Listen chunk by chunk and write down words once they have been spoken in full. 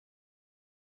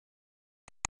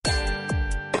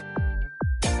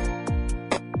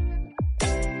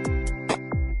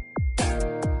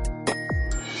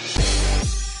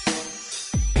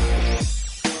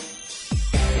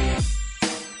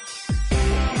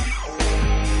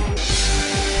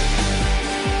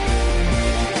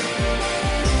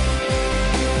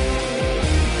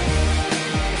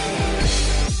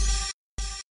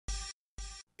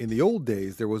the old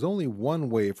days, there was only one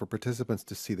way for participants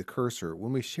to see the cursor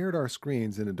when we shared our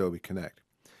screens in Adobe Connect.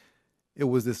 It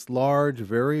was this large,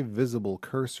 very visible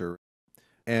cursor,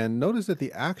 and notice that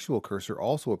the actual cursor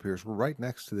also appears right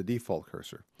next to the default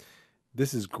cursor.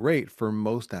 This is great for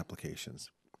most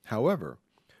applications. However,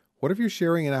 what if you're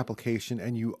sharing an application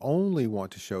and you only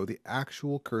want to show the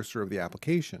actual cursor of the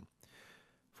application?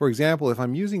 For example, if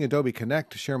I'm using Adobe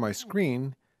Connect to share my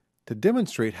screen to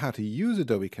demonstrate how to use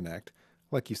Adobe Connect,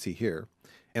 like you see here,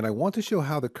 and I want to show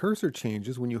how the cursor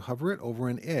changes when you hover it over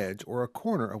an edge or a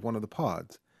corner of one of the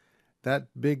pods. That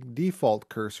big default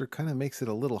cursor kind of makes it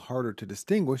a little harder to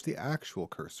distinguish the actual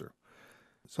cursor.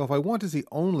 So if I want to see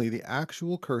only the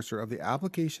actual cursor of the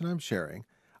application I'm sharing,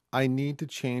 I need to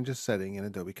change a setting in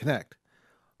Adobe Connect.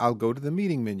 I'll go to the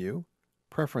Meeting menu,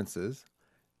 Preferences,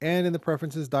 and in the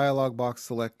Preferences dialog box,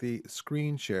 select the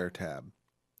Screen Share tab.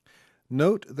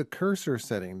 Note the cursor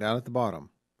setting down at the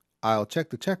bottom. I'll check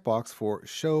the checkbox for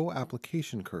Show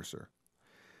Application Cursor.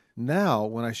 Now,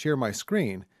 when I share my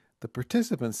screen, the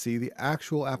participants see the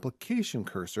actual application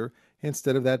cursor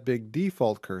instead of that big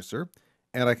default cursor,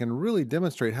 and I can really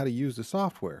demonstrate how to use the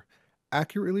software,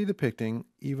 accurately depicting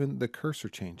even the cursor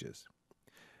changes.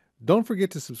 Don't forget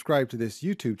to subscribe to this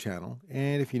YouTube channel,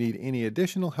 and if you need any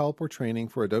additional help or training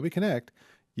for Adobe Connect,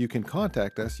 you can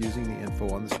contact us using the info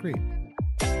on the screen.